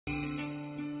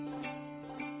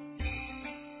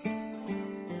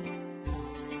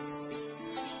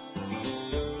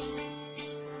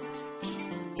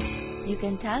You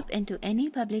can tap into any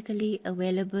publicly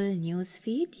available news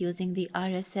feed using the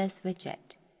RSS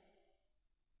widget.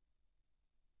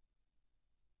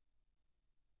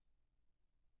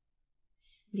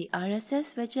 The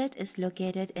RSS widget is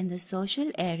located in the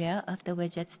social area of the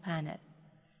widgets panel.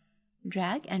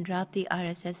 Drag and drop the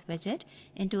RSS widget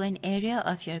into an area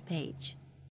of your page.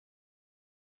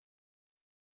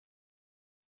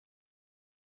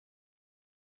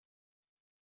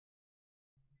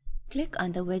 Click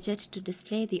on the widget to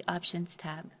display the Options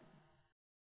tab.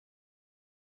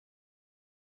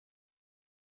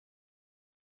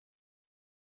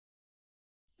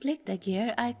 Click the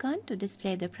gear icon to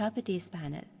display the Properties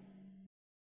panel.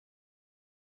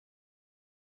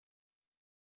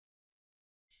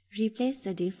 Replace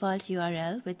the default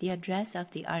URL with the address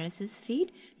of the RSS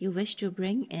feed you wish to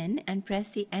bring in and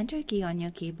press the Enter key on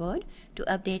your keyboard to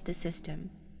update the system.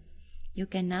 You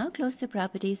can now close the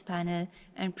Properties panel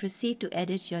and proceed to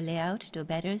edit your layout to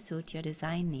better suit your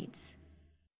design needs.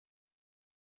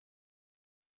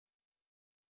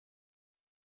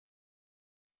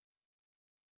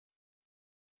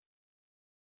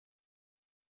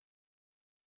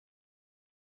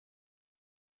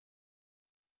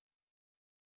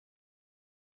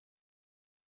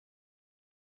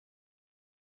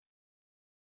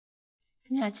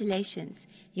 Congratulations!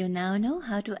 You now know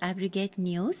how to aggregate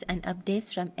news and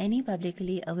updates from any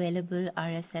publicly available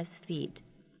RSS feed.